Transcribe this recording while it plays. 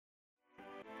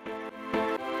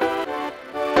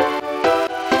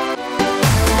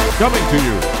Coming to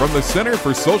you from the Center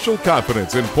for Social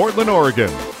Confidence in Portland,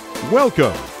 Oregon.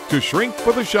 Welcome to Shrink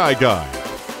for the Shy Guy,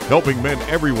 helping men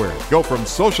everywhere go from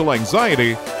social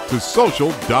anxiety to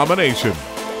social domination.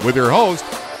 With your host,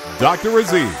 Dr.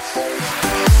 Aziz.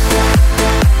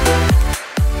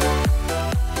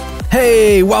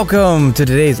 Hey, welcome to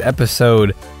today's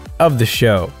episode of the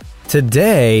show.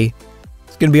 Today,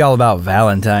 it's going to be all about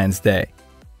Valentine's Day.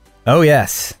 Oh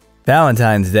yes,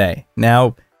 Valentine's Day.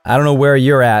 Now, I don't know where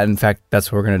you're at. In fact,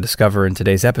 that's what we're going to discover in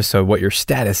today's episode, what your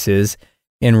status is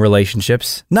in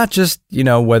relationships. Not just,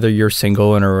 whether you're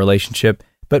single in a relationship,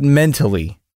 but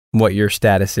mentally, what your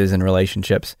status is in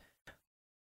relationships.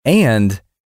 And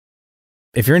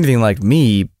if you're anything like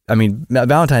me,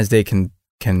 Valentine's Day can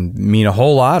mean a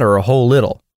whole lot or a whole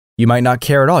little. You might not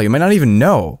care at all. You might not even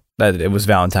know that it was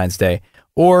Valentine's Day.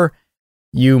 Or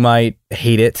you might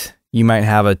hate it. You might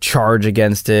have a charge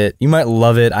against it. You might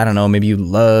love it. I don't know. Maybe you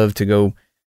love to go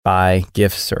buy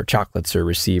gifts or chocolates or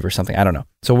receive or something. I don't know.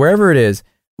 So wherever it is,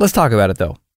 let's talk about it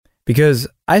though. Because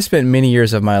I spent many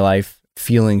years of my life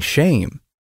feeling shame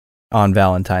on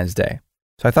Valentine's Day.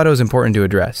 So I thought it was important to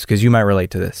address because you might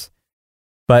relate to this.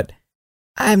 But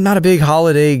I'm not a big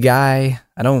holiday guy.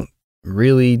 I don't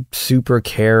really super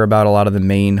care about a lot of the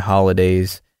main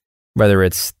holidays, whether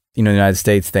it's, the United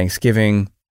States,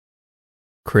 Thanksgiving,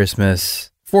 Christmas,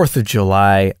 4th of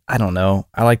July. I don't know.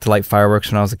 I like to light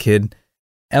fireworks when I was a kid,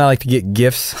 and I like to get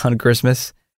gifts on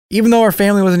Christmas, even though our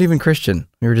family wasn't even Christian.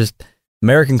 We were just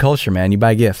American culture, man. You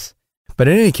buy gifts. But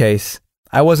in any case,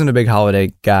 I wasn't a big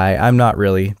holiday guy. I'm not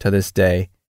really to this day.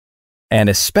 And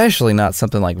especially not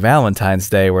something like Valentine's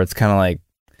Day, where it's kind of like,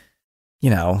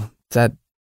 is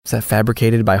that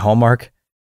fabricated by Hallmark?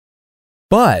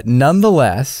 But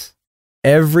nonetheless,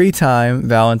 every time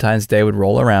Valentine's Day would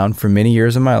roll around for many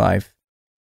years of my life,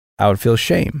 I would feel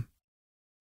shame.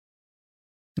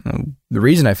 The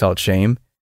reason I felt shame,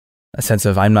 a sense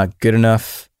of I'm not good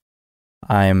enough,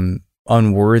 I'm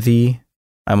unworthy,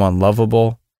 I'm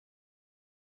unlovable,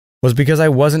 was because I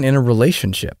wasn't in a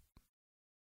relationship.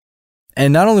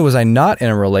 And not only was I not in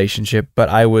a relationship, but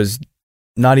I was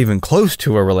not even close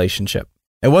to a relationship.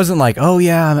 It wasn't like, oh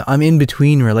yeah, I'm in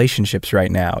between relationships right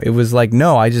now. It was like,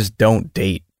 no, I just don't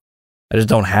date. I just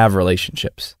don't have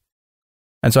relationships.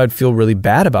 And so I'd feel really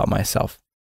bad about myself.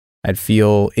 I'd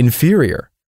feel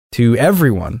inferior to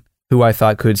everyone who I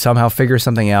thought could somehow figure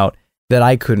something out that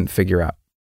I couldn't figure out.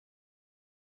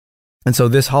 And so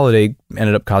this holiday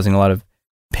ended up causing a lot of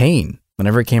pain.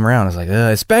 Whenever it came around, I was like,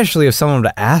 especially if someone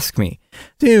would ask me,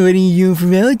 dude, what are you doing for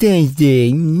Valentine's Day?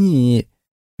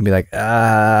 I'd be like,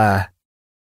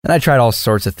 And I tried all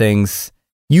sorts of things,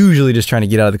 usually just trying to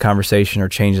get out of the conversation or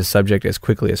change the subject as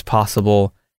quickly as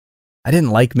possible. I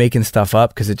didn't like making stuff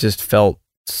up because it just felt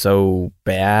so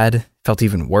bad, felt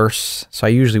even worse. So I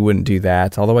usually wouldn't do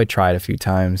that, although I tried a few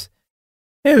times.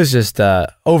 It was just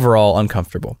overall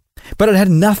uncomfortable. But it had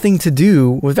nothing to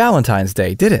do with Valentine's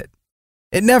Day, did it?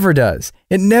 It never does.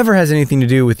 It never has anything to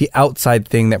do with the outside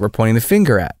thing that we're pointing the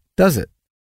finger at, does it?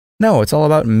 No, it's all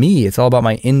about me. It's all about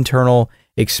my internal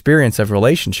experience of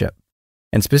relationship,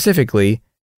 and specifically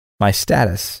my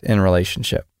status in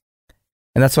relationship.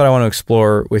 And that's what I want to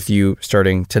explore with you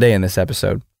starting today in this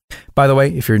episode. By the way,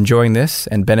 if you're enjoying this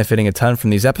and benefiting a ton from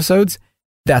these episodes,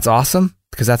 that's awesome,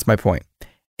 because that's my point.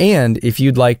 And if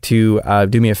you'd like to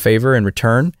do me a favor in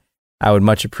return, I would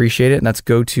much appreciate it. And that's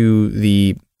go to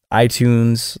the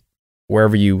iTunes,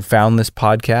 wherever you found this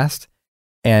podcast,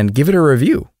 and give it a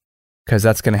review, because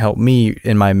that's going to help me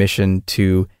in my mission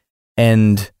to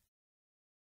end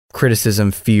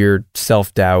criticism, fear,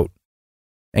 self-doubt,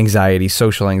 anxiety,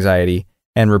 social anxiety,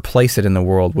 and replace it in the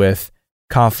world with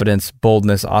confidence,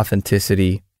 boldness,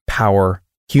 authenticity, power,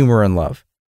 humor, and love.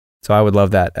 So I would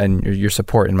love that and your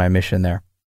support in my mission there.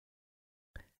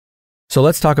 So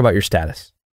let's talk about your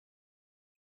status.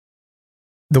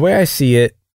 The way I see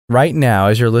it right now,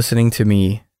 as you're listening to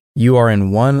me, you are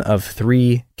in one of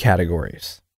three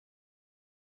categories.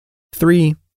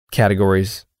 Three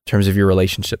categories in terms of your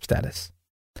relationship status.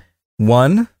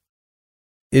 One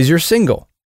is you're single.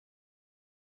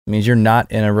 It means you're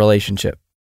not in a relationship.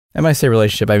 And when I say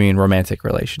relationship, I mean romantic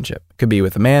relationship. It could be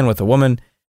with a man, with a woman,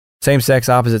 same sex,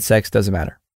 opposite sex, doesn't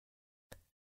matter.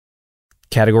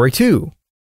 Category two,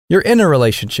 you're in a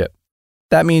relationship.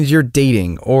 That means you're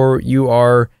dating, or you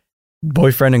are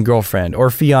boyfriend and girlfriend,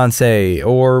 or fiance,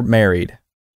 or married,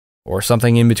 or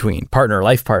something in between, partner,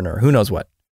 life partner, who knows what.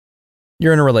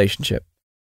 You're in a relationship.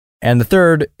 And the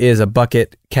third is a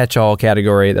bucket catch-all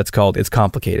category that's called it's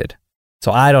complicated.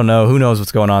 So I don't know, who knows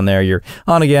what's going on there. You're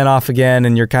on again, off again,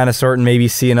 and you're kind of sorting, maybe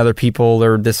seeing other people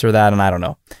or this or that, and I don't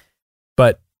know.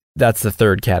 But that's the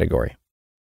third category.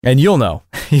 And you'll know.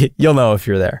 You'll know if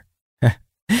you're there.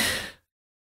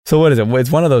 So what is it? Well,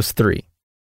 it's one of those three.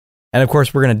 And of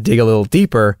course, we're going to dig a little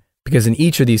deeper because in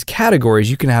each of these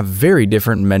categories, you can have very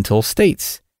different mental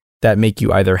states that make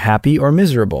you either happy or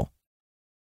miserable.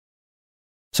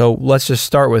 So let's just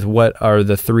start with one of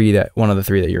the three that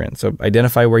you're in. So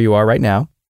identify where you are right now.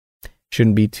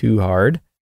 Shouldn't be too hard.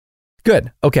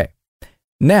 Good. Okay.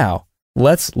 Now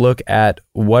let's look at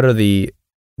what are the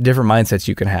different mindsets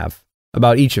you can have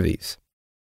about each of these.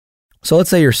 So let's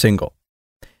say you're single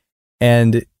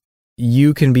and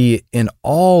you can be in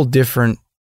all different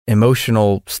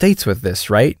emotional states with this,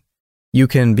 right? You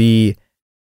can be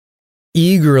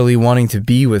eagerly wanting to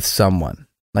be with someone,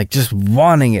 like just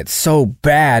wanting it so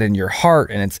bad in your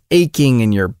heart, and it's aching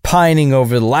and you're pining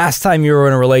over the last time you were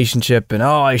in a relationship and,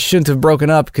 oh, I shouldn't have broken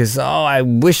up because, oh, I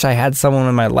wish I had someone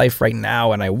in my life right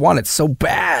now and I want it so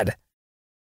bad.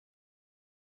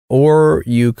 Or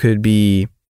you could be,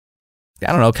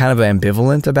 I don't know, kind of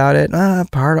ambivalent about it.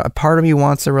 Part of me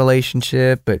wants a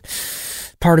relationship, but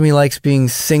part of me likes being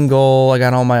single. I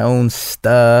got all my own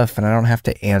stuff and I don't have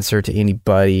to answer to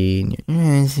anybody.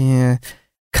 Yeah,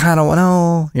 kind of want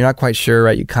to. You're not quite sure,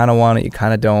 right? You kind of want it, you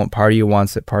kind of don't. Part of you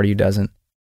wants it, part of you doesn't.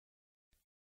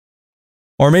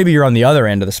 Or maybe you're on the other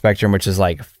end of the spectrum, which is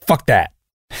like, fuck that.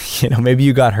 Maybe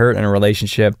you got hurt in a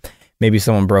relationship. Maybe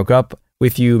someone broke up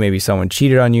with you. Maybe someone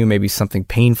cheated on you. Maybe something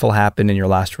painful happened in your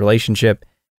last relationship.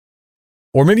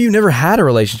 Or maybe you never had a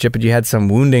relationship, but you had some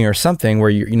wounding or something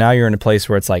where now you're in a place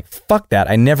where it's like, fuck that.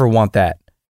 I never want that.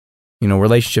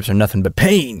 Relationships are nothing but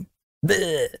pain.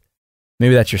 Blech.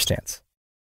 Maybe that's your stance.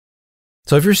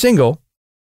 So if you're single,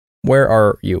 where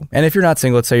are you? And if you're not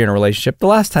single, let's say you're in a relationship, the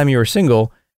last time you were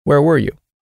single, where were you?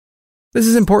 This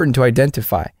is important to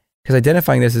identify because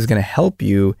identifying this is going to help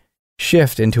you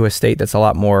shift into a state that's a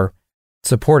lot more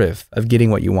supportive of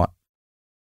getting what you want.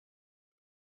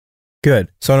 Good.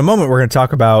 So in a moment, we're going to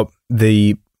talk about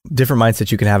the different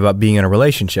mindsets you can have about being in a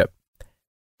relationship.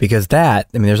 Because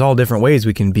there's all different ways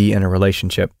we can be in a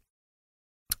relationship.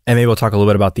 And maybe we'll talk a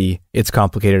little bit about it's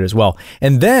complicated as well.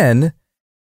 And then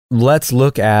let's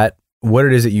look at what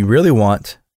it is that you really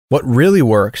want, what really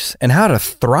works, and how to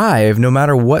thrive no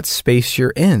matter what space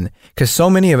you're in. Because so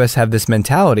many of us have this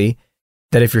mentality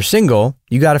that if you're single,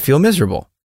 you got to feel miserable.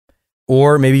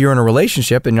 Or maybe you're in a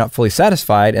relationship and you're not fully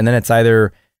satisfied, and then it's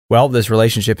either, well, this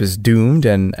relationship is doomed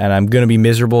and I'm going to be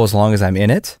miserable as long as I'm in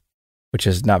it, which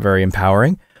is not very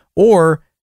empowering. Or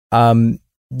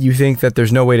you think that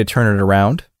there's no way to turn it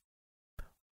around.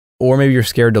 Or maybe you're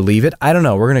scared to leave it. I don't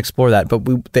know. We're going to explore that.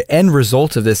 But the end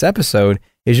result of this episode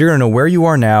is you're going to know where you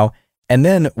are now and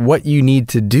then what you need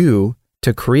to do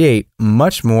to create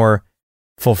much more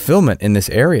fulfillment in this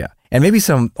area. And maybe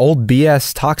some old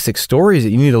BS toxic stories that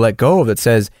you need to let go of that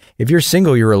says, if you're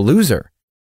single, you're a loser.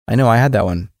 I know I had that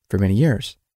one for many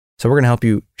years. So we're going to help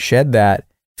you shed that,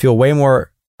 feel way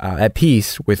more at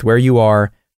peace with where you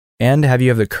are, and have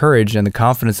the courage and the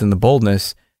confidence and the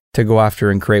boldness to go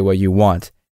after and create what you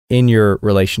want in your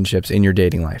relationships, in your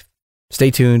dating life.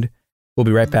 Stay tuned. We'll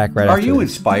be right back right after this. Are you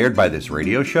this. inspired by this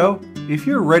radio show? If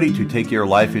you're ready to take your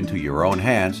life into your own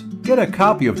hands, get a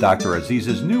copy of Dr.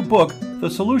 Aziz's new book, The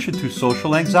Solution to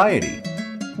Social Anxiety.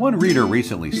 One reader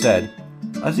recently said,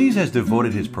 Aziz has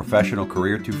devoted his professional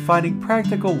career to finding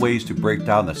practical ways to break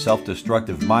down the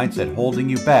self-destructive mindset holding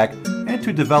you back and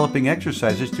to developing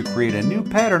exercises to create a new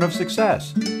pattern of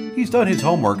success. He's done his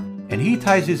homework and he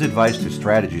ties his advice to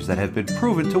strategies that have been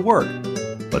proven to work.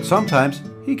 But sometimes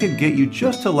he can get you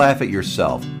just to laugh at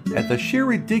yourself, at the sheer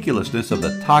ridiculousness of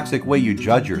the toxic way you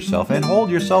judge yourself and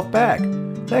hold yourself back.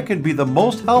 That can be the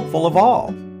most helpful of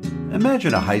all.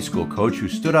 Imagine a high school coach who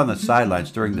stood on the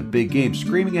sidelines during the big game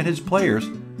screaming at his players,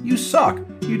 "You suck!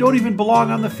 You don't even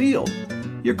belong on the field!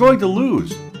 You're going to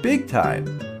lose, big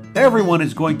time! Everyone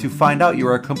is going to find out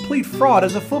you're a complete fraud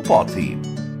as a football team!"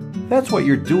 That's what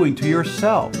you're doing to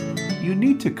yourself. You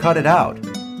need to cut it out.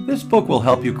 This book will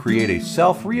help you create a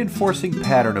self-reinforcing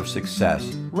pattern of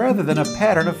success rather than a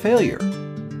pattern of failure.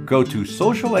 Go to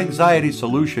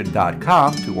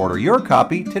socialanxietysolution.com to order your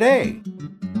copy today.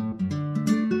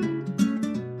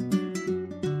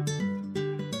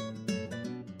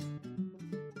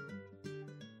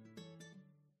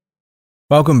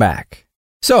 Welcome back.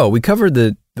 So we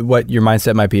covered what your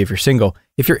mindset might be if you're single.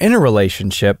 If you're in a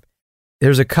relationship,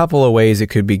 there's a couple of ways it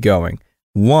could be going.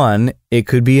 One, it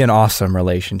could be an awesome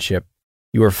relationship.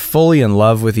 You are fully in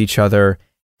love with each other.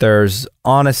 There's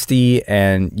honesty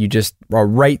and you just are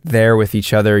right there with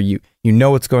each other. You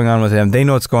know what's going on with them. They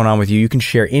know what's going on with you. You can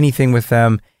share anything with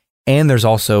them. And there's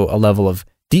also a level of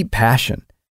deep passion.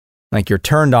 Like you're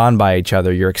turned on by each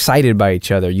other. You're excited by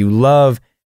each other. You love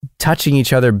touching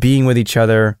each other, being with each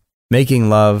other, making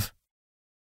love.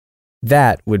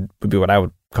 That would be what I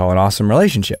would call an awesome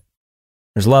relationship.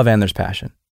 There's love and there's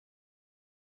passion.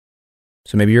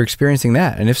 So maybe you're experiencing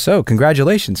that. And if so,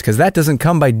 congratulations, because that doesn't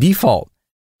come by default.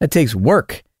 That takes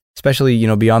work, especially,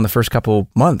 beyond the first couple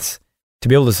months. To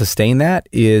be able to sustain that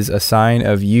is a sign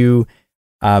of you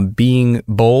being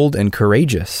bold and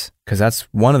courageous, because that's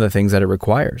one of the things that it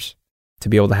requires to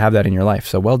be able to have that in your life.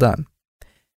 So well done.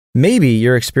 Maybe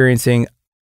you're experiencing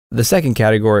the second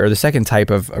category or the second type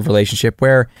of relationship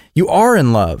where you are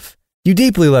in love. You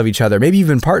deeply love each other. Maybe you've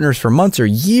been partners for months or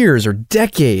years or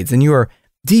decades, and you are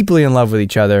deeply in love with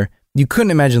each other. You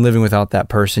couldn't imagine living without that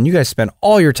person. You guys spend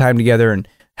all your time together and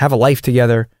have a life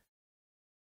together.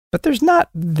 But there's not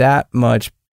that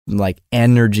much like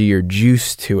energy or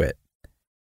juice to it.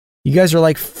 You guys are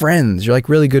like friends. You're like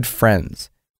really good friends.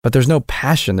 But there's no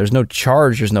passion. There's no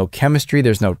charge. There's no chemistry.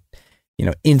 There's no,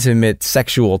 intimate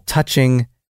sexual touching.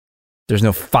 There's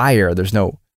no fire. There's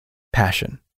no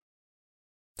passion.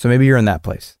 So maybe you're in that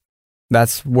place.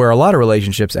 That's where a lot of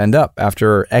relationships end up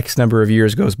after X number of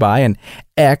years goes by, and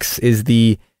X is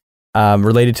the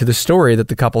related to the story that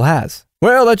the couple has.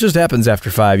 Well, that just happens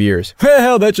after 5 years.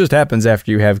 Well, that just happens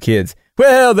after you have kids.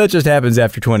 Well, that just happens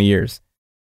after 20 years.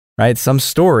 Right? Some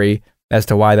story as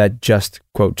to why that just,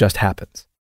 quote, just happens.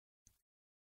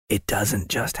 It doesn't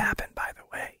just happen, by the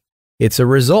way. It's a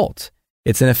result.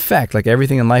 It's an effect. Like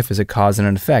everything in life is a cause and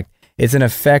an effect. It's an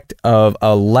effect of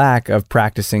a lack of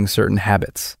practicing certain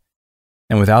habits.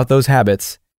 And without those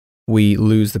habits, we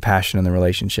lose the passion in the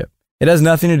relationship. It has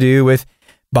nothing to do with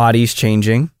bodies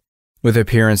changing, with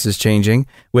appearances changing,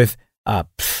 with, I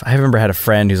remember I had a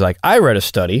friend who's like, I read a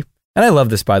study, and I love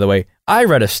this, by the way. I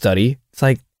read a study. It's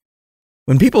like,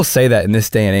 when people say that in this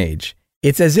day and age,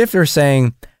 it's as if they're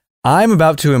saying, I'm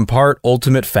about to impart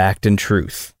ultimate fact and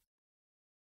truth.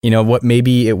 What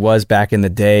maybe it was back in the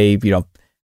day,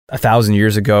 1,000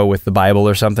 years ago with the Bible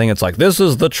or something. It's like, this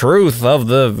is the truth of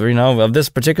of this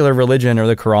particular religion or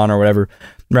the Quran or whatever,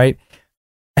 right?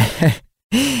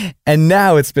 And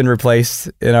now it's been replaced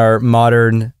in our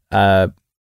modern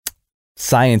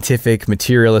scientific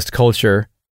materialist culture.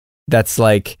 That's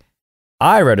like,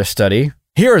 I read a study.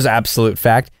 Here's absolute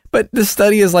fact. But the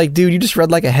study is like, dude, you just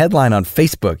read like a headline on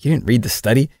Facebook. You didn't read the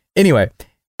study. Anyway,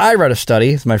 I read a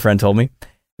study, as my friend told me,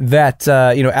 that,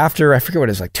 after, I forget what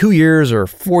it is, like 2 years or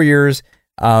 4 years,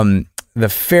 the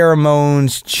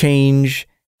pheromones change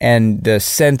and the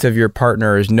scent of your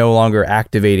partner is no longer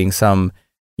activating some,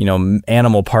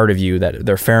 animal part of you that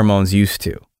their pheromones used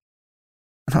to.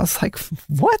 And I was like,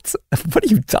 what? What are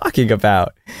you talking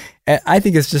about? And I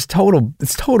think it's just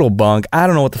total bunk. I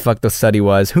don't know what the fuck the study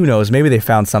was. Who knows? Maybe they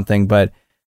found something, but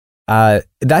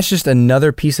that's just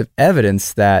another piece of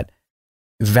evidence that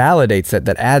validates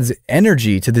that adds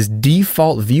energy to this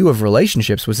default view of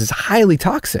relationships, which is highly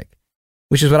toxic,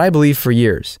 which is what I believe for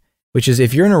years, which is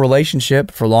if you're in a relationship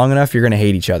for long enough, you're going to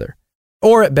hate each other.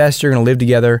 Or at best, you're going to live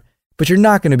together, but you're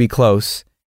not going to be close.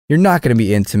 You're not going to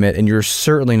be intimate, and you're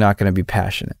certainly not going to be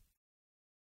passionate.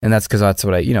 And that's because that's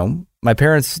what my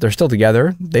parents, they're still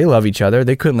together. They love each other.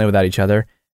 They couldn't live without each other.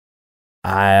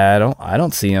 I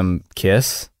don't see them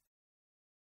kiss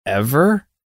ever.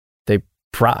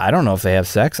 I don't know if they have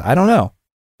sex. I don't know.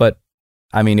 But,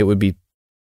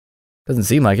 doesn't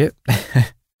seem like it.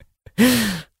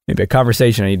 Maybe a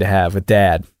conversation I need to have with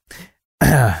Dad.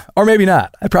 Or maybe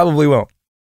not. I probably won't.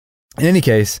 In any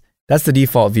case, that's the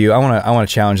default view. I want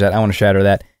to challenge that. I want to shatter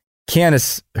that.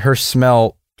 Candace, her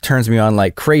smell turns me on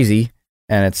like crazy.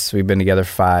 And we've been together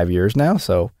 5 years now.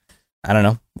 So, I don't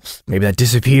know. Maybe that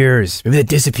disappears. Maybe that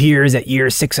disappears at year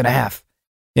 6.5.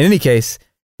 In any case,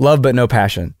 love but no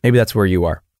passion. Maybe that's where you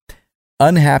are.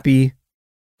 Unhappy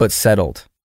but settled.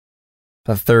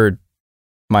 The third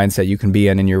mindset you can be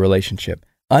in your relationship.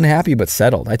 Unhappy but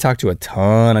settled. I talk to a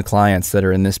ton of clients that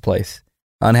are in this place.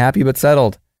 Unhappy but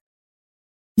settled.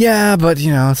 Yeah, but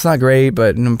it's not great,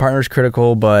 but partner's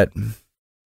critical, but.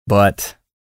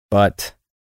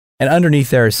 And underneath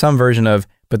there is some version of,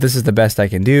 but this is the best I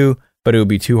can do, but it would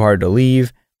be too hard to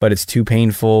leave, but it's too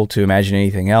painful to imagine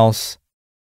anything else.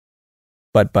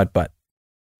 But.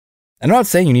 I'm not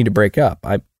saying you need to break up.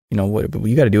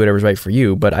 You got to do whatever's right for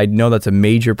you. But I know that's a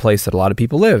major place that a lot of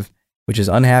people live, which is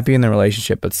unhappy in their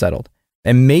relationship, but settled.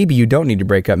 And maybe you don't need to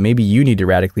break up. Maybe you need to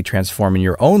radically transform in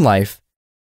your own life,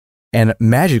 and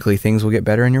magically things will get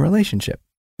better in your relationship.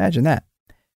 Imagine that.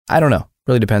 I don't know.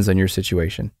 Really depends on your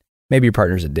situation. Maybe your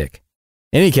partner's a dick.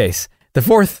 In any case, the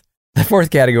fourth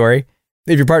category,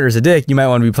 if your partner's a dick, you might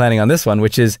want to be planning on this one,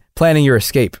 which is planning your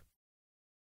escape.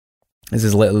 This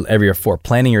is area 4,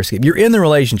 planning your escape. You're in the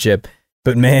relationship,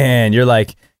 but man, you're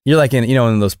like, You're like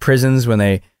in those prisons when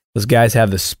those guys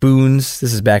have the spoons.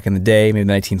 This is back in the day, maybe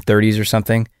the 1930s or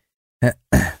something,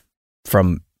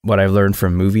 from what I've learned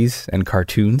from movies and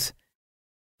cartoons.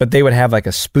 But they would have like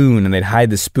a spoon and they'd hide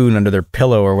the spoon under their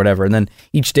pillow or whatever. And then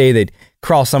each day they'd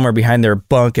crawl somewhere behind their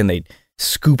bunk and they'd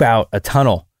scoop out a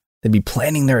tunnel. They'd be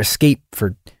planning their escape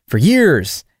for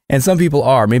years. And some people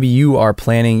are. Maybe you are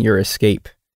planning your escape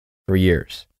for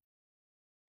years.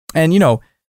 And,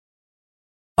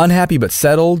 unhappy but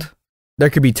settled, there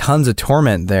could be tons of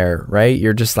torment there, right?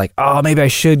 You're just like, oh, maybe I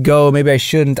should go, maybe I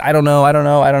shouldn't. I don't know.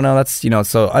 That's,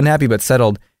 so unhappy but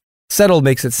settled. Settled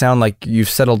makes it sound like you've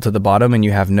settled to the bottom and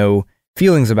you have no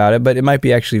feelings about it, but it might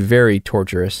be actually very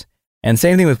torturous. And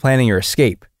same thing with planning your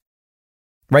escape,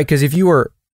 right? Because if you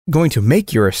were going to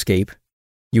make your escape,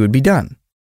 you would be done.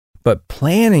 But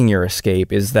planning your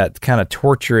escape is that kind of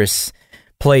torturous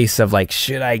place of like,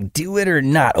 should I do it or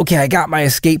not? Okay, I got my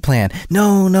escape plan.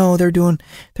 No, they're doing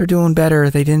better.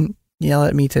 They didn't yell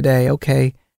at me today.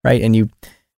 Okay, right? And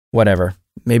whatever.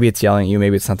 Maybe it's yelling at you.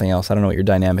 Maybe it's something else. I don't know what your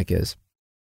dynamic is.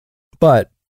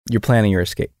 But you're planning your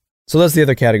escape. So that's the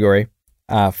other category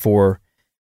for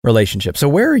relationships. So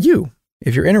where are you?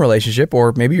 If you're in a relationship,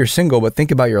 or maybe you're single, but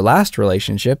think about your last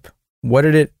relationship. Where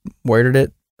did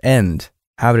it end?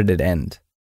 How did it end?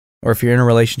 Or if you're in a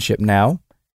relationship now,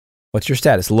 what's your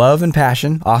status? Love and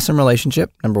passion, awesome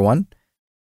relationship, number 1.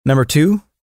 Number 2,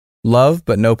 love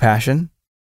but no passion.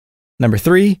 Number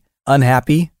 3,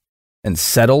 unhappy and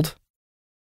settled.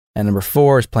 And number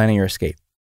 4 is planning your escape.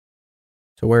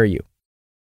 So where are you?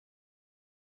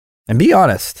 And be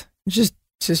honest. It's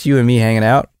just you and me hanging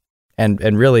out. And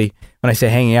really, when I say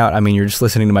hanging out, I mean you're just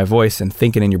listening to my voice and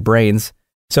thinking in your brains.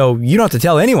 So you don't have to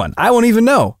tell anyone. I won't even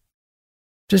know.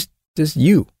 Just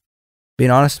you. Being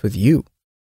honest with you.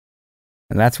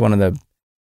 And that's one of the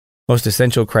most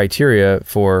essential criteria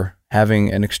for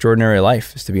having an extraordinary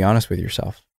life, is to be honest with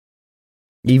yourself,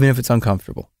 even if it's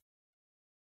uncomfortable.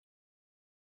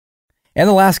 And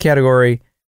the last category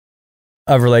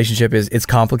of relationship is it's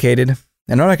complicated.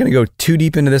 And I'm not going to go too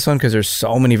deep into this one because there's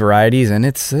so many varieties and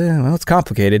it's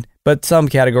complicated. But some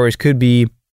categories could be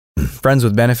friends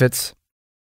with benefits,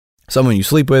 someone you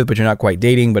sleep with, but you're not quite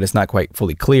dating, but it's not quite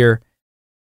fully clear.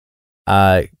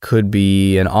 Could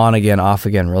be an on-again,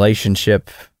 off-again relationship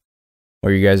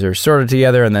where you guys are sort of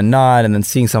together and then not, and then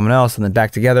seeing someone else and then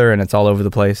back together and it's all over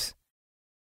the place.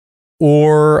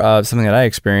 Or something that I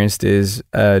experienced is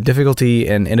difficulty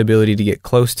and inability to get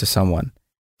close to someone.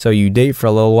 So you date for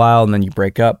a little while and then you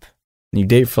break up. And you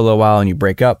date for a little while and you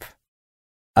break up.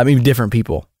 I mean, different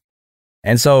people.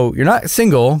 And so you're not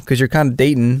single because you're kind of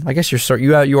dating. I guess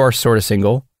you are sort of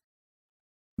single,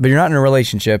 but you're not in a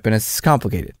relationship and it's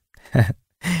complicated.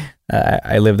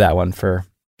 I lived that one for,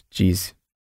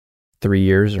 3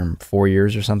 years or 4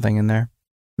 years or something in there,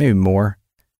 maybe more.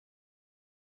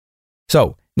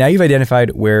 So now you've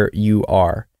identified where you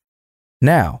are.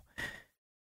 Now,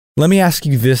 let me ask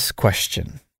you this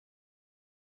question.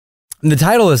 The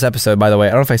title of this episode, by the way, I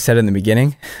don't know if I said it in the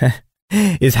beginning,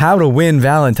 is How to Win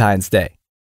Valentine's Day.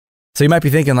 So you might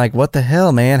be thinking like, what the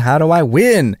hell, man? How do I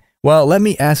win? Well, let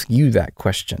me ask you that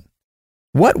question.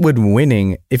 What would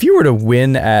winning, if you were to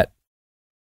win at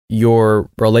your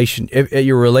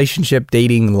relationship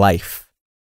dating life,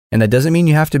 and that doesn't mean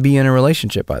you have to be in a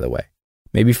relationship, by the way.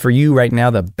 Maybe for you right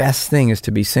now, the best thing is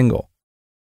to be single,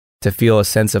 to feel a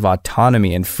sense of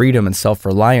autonomy and freedom and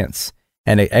self-reliance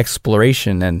and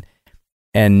exploration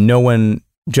and no one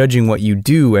judging what you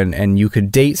do, and you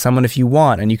could date someone if you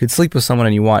want, and you could sleep with someone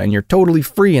and you want, and you're totally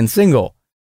free and single.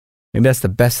 Maybe that's the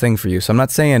best thing for you. So I'm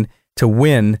not saying to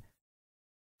win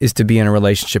is to be in a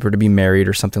relationship or to be married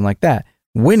or something like that.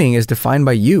 Winning is defined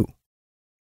by you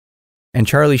and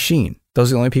Charlie Sheen.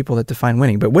 Those are the only people that define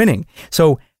winning. But winning.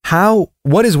 So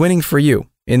what is winning for you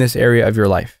in this area of your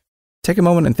life? Take a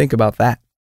moment and think about that.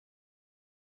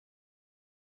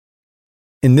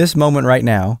 In this moment right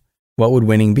now, what would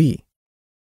winning be?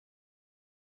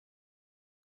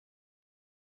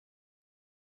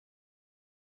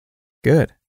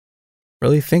 Good.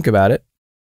 Really think about it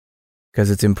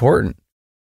because it's important.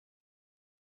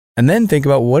 And then think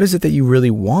about what is it that you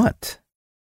really want.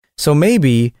 So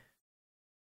maybe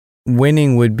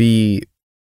winning would be,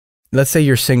 let's say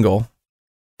you're single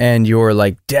and you're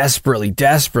like desperately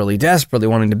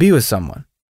wanting to be with someone.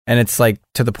 And it's like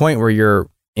to the point where you're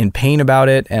in pain about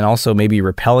it and also maybe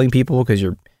repelling people because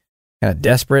you're kind of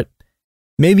desperate.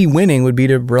 Maybe winning would be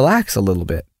to relax a little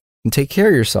bit and take care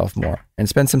of yourself more and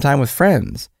spend some time with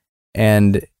friends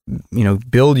and,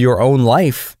 build your own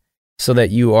life so that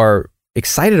you are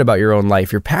excited about your own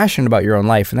life, you're passionate about your own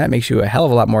life, and that makes you a hell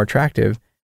of a lot more attractive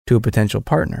to a potential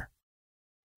partner.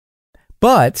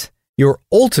 But your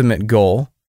ultimate goal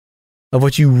of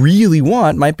what you really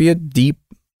want might be a deep,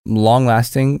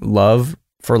 long-lasting love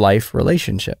for life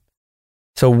relationship.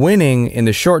 So winning in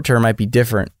the short term might be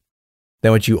different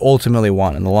than what you ultimately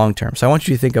want in the long term. So I want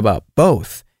you to think about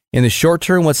both. In the short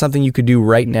term, what's something you could do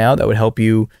right now that would help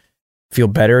you feel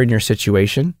better in your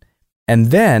situation?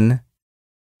 And then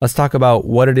let's talk about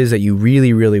what it is that you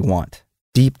really, really want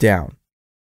deep down.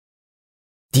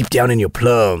 Deep down in your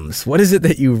plums. What is it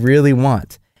that you really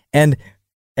want? And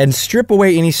strip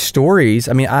away any stories.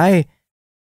 I mean,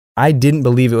 I didn't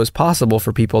believe it was possible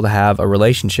for people to have a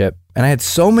relationship. And I had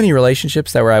so many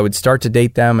relationships that where I would start to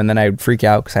date them and then I would freak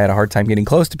out because I had a hard time getting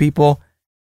close to people.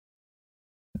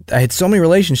 I had so many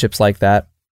relationships like that.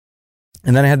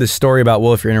 And then I had this story about,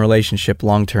 well, if you're in a relationship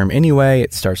long-term anyway,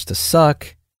 it starts to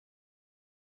suck.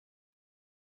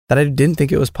 That I didn't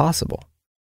think it was possible.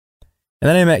 And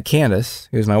then I met Candace,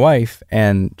 who was my wife,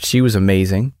 and she was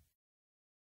amazing.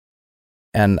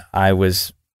 And I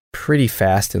was pretty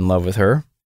fast in love with her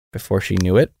before she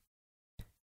knew it.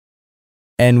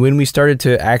 And when we started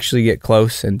to actually get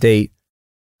close and date,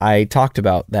 I talked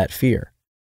about that fear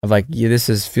of like, yeah,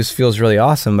 this feels really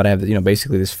awesome, but I have,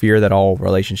 basically this fear that all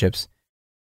relationships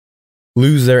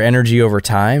lose their energy over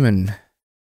time and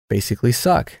basically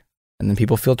suck. And then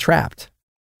people feel trapped.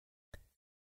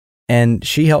 And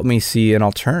she helped me see an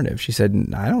alternative. She said,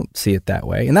 I don't see it that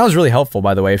way. And that was really helpful,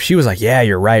 by the way. If she was like, yeah,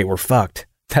 you're right, we're fucked,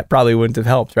 that probably wouldn't have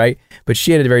helped, right? But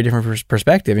she had a very different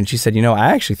perspective. And she said,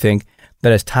 I actually think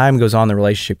that as time goes on, the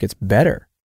relationship gets better.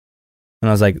 And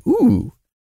I was like, ooh,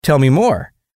 tell me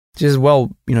more. She says,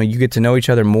 well, you get to know each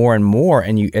other more and more.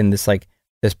 And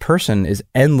this person is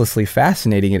endlessly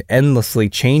fascinating and endlessly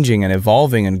changing and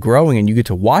evolving and growing. And you get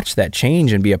to watch that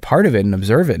change and be a part of it and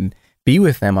observe it and be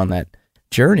with them on that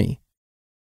journey.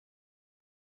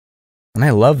 And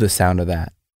I love the sound of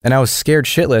that. And I was scared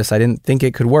shitless. I didn't think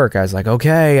it could work. I was like,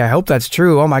 okay, I hope that's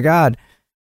true. Oh my God.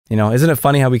 Isn't it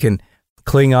funny how we can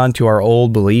cling on to our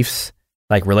old beliefs?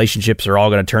 Like relationships are all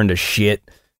going to turn to shit.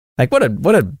 Like what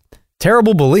a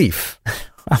terrible belief.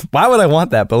 Why would I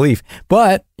want that belief?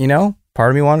 But,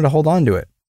 part of me wanted to hold on to it,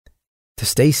 to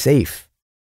stay safe.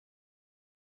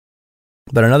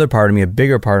 But another part of me, a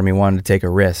bigger part of me, wanted to take a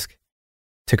risk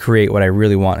to create what I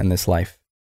really want in this life.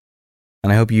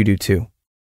 And I hope you do too.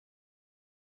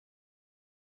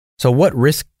 So what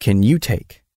risk can you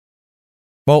take?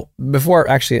 Well, I'm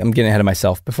getting ahead of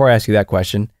myself. Before I ask you that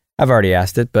question, I've already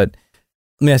asked it, but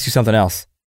let me ask you something else.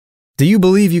 Do you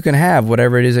believe you can have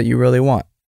whatever it is that you really want?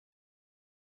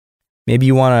 Maybe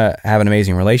you want to have an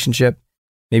amazing relationship.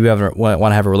 Maybe you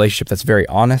want to have a relationship that's very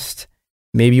honest.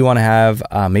 Maybe you want to have,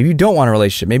 maybe you don't want a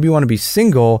relationship. Maybe you want to be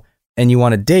single and you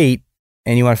want to date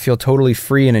and you want to feel totally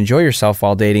free and enjoy yourself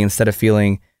while dating instead of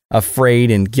feeling afraid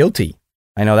and guilty.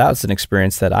 I know that was an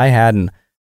experience that I had and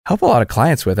help a lot of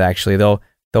clients with, actually. They'll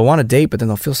want to date, but then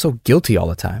they'll feel so guilty all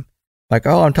the time. Like,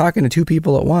 oh, I'm talking to two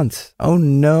people at once. Oh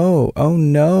no.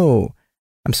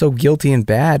 I'm so guilty and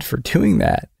bad for doing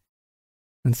that.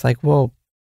 And it's like, well,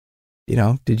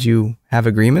 did you have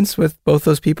agreements with both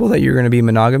those people that you're going to be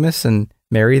monogamous and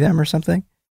marry them or something?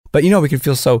 But we can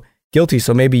feel so guilty.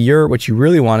 So maybe what you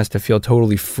really want is to feel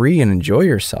totally free and enjoy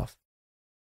yourself.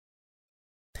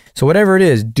 So whatever it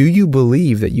is, do you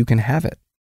believe that you can have it?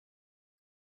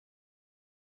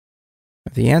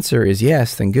 If the answer is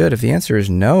yes, then good. If the answer is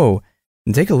no,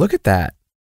 then take a look at that.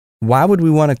 Why would we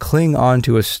want to cling on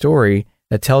to a story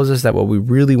that tells us that what we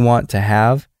really want to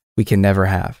have, we can never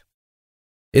have?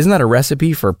 Isn't that a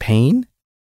recipe for pain?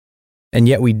 And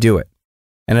yet we do it.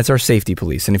 And it's our safety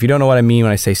police. And if you don't know what I mean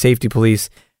when I say safety police,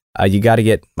 you got to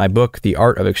get my book, The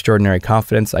Art of Extraordinary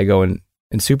Confidence. I go in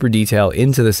super detail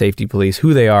into the safety police,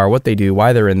 who they are, what they do,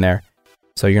 why they're in there.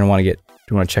 So you're going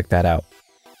to want to check that out.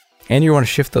 And you want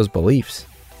to shift those beliefs.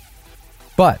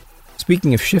 But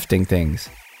speaking of shifting things,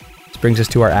 this brings us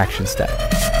to our action step.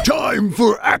 Time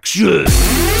for action!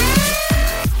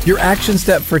 Your action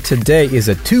step for today is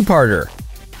a two-parter.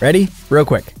 Ready? Real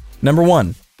quick. Number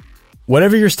 1,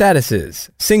 whatever your status is,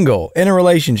 single, in a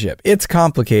relationship, it's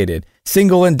complicated,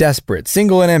 single and desperate,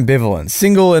 single and ambivalent,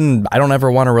 single and I don't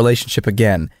ever want a relationship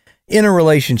again, in a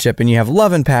relationship and you have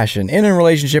love and passion, in a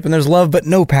relationship and there's love but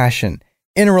no passion,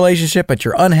 in a relationship but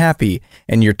you're unhappy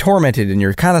and you're tormented and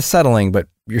you're kind of settling but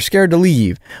you're scared to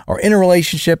leave, or in a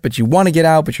relationship but you want to get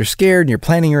out but you're scared and you're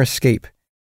planning your escape,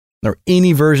 or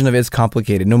any version of it's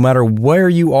complicated. No matter where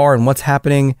you are and what's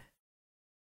happening,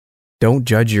 don't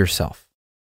judge yourself.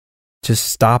 Just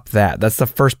stop that. That's the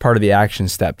first part of the action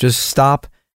step. Just stop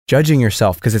judging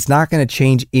yourself, because it's not going to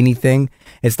change anything.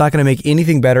 It's not going to make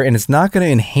anything better, and it's not going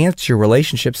to enhance your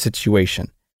relationship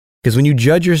situation. Because when you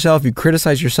judge yourself, you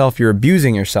criticize yourself, you're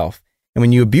abusing yourself. And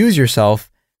when you abuse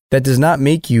yourself, that does not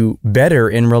make you better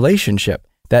in relationship.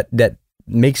 That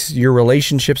makes your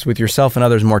relationships with yourself and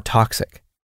others more toxic.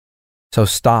 So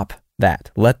stop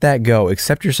that. Let that go.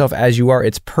 Accept yourself as you are.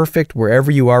 It's perfect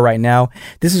wherever you are right now.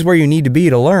 This is where you need to be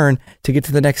to learn to get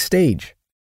to the next stage.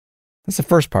 That's the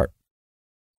first part.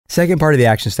 Second part of the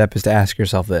action step is to ask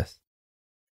yourself this.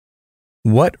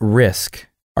 What risk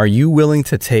are you willing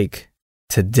to take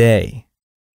today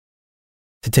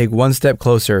to take one step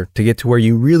closer to get to where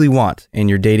you really want in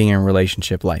your dating and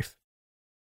relationship life?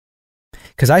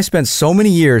 Because I spent so many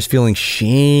years feeling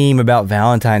shame about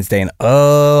Valentine's Day and,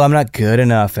 oh, I'm not good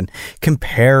enough, and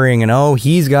comparing, and, oh,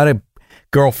 he's got a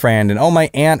girlfriend, and, oh, my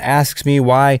aunt asks me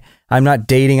why I'm not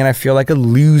dating and I feel like a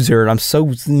loser, and I'm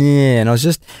so, and I was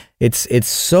just, it's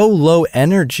so low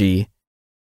energy.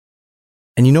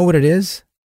 And you know what it is?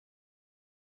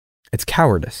 It's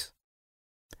cowardice.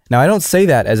 Now, I don't say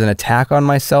that as an attack on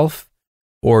myself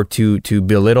or to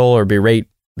belittle or berate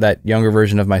that younger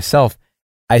version of myself.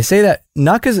 I say that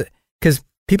not because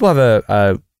people have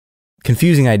a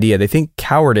confusing idea. They think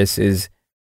cowardice is,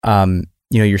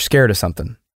 you're scared of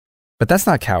something, but that's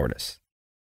not cowardice.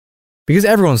 Because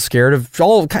everyone's scared of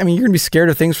you're going to be scared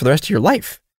of things for the rest of your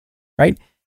life, right?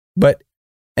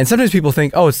 And sometimes people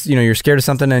think, oh, it's, you're scared of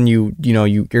something and you're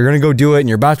going to go do it and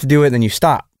you're about to do it and then you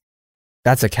stop.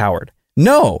 That's a coward.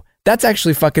 No, that's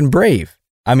actually fucking brave.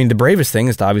 I mean, the bravest thing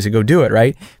is to obviously go do it,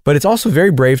 right? But it's also very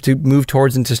brave to move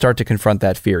towards and to start to confront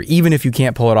that fear, even if you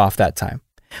can't pull it off that time.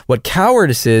 What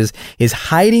cowardice is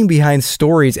hiding behind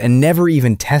stories and never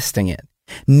even testing it,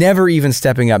 never even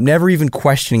stepping up, never even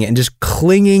questioning it, and just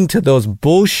clinging to those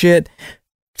bullshit,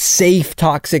 safe,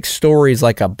 toxic stories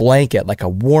like a blanket, like a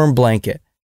warm blanket.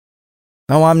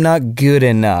 Oh, I'm not good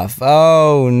enough.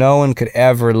 Oh, no one could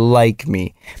ever like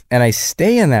me. And I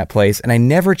stay in that place and I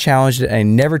never challenged it. And I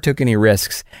never took any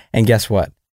risks. And guess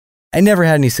what? I never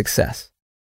had any success.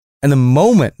 And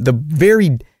the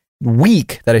very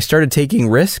week that I started taking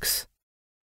risks,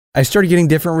 I started getting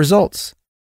different results.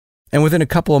 And within a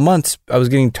couple of months, I was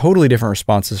getting totally different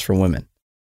responses from women.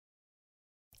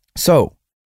 So,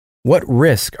 what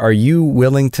risk are you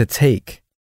willing to take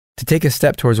a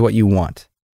step towards what you want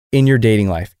in your dating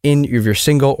life, if you're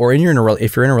single or if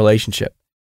you're in a relationship?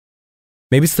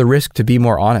 Maybe it's the risk to be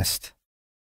more honest,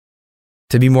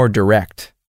 to be more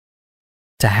direct,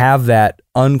 to have that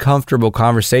uncomfortable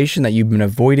conversation that you've been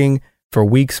avoiding for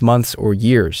weeks, months, or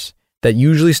years, that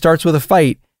usually starts with a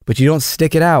fight, but you don't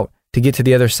stick it out to get to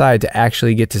the other side, to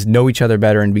actually get to know each other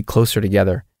better and be closer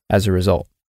together as a result.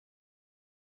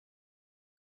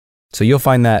 So you'll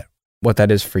find that what that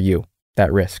is for you,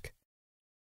 that risk.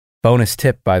 Bonus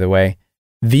tip, by the way,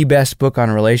 the best book on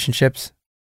relationships,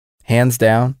 hands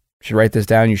down. You should write this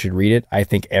down. You should read it. I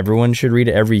think everyone should read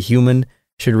it. Every human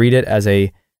should read it as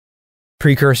a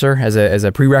precursor, as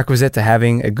a prerequisite to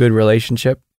having a good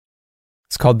relationship.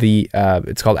 It's called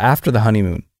After the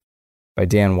Honeymoon by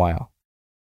Dan Weil.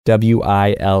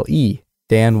 W-I-L-E,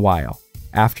 Dan Weil.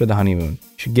 After the Honeymoon.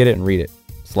 You should get it and read it.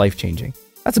 It's life-changing.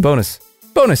 That's a bonus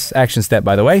action step,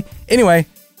 by the way. Anyway,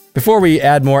 before we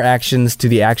add more actions to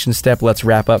the action step, let's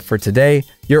wrap up for today.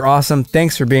 You're awesome.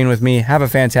 Thanks for being with me. Have a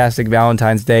fantastic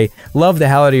Valentine's Day. Love the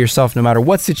hell out of yourself no matter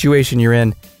what situation you're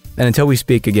in. And until we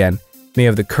speak again, may you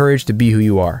have the courage to be who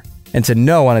you are and to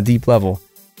know on a deep level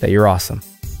that you're awesome.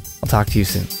 I'll talk to you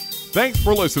soon. Thanks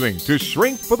for listening to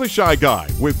Shrink for the Shy Guy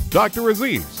with Dr.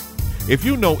 Aziz. If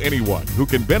you know anyone who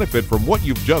can benefit from what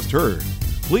you've just heard,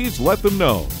 please let them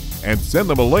know and send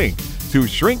them a link to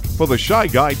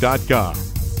shrinkfortheshyguy.com.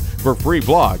 For free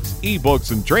blogs,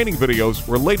 ebooks, and training videos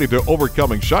related to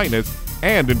overcoming shyness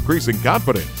and increasing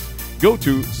confidence, go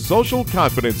to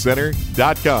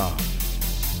socialconfidencecenter.com.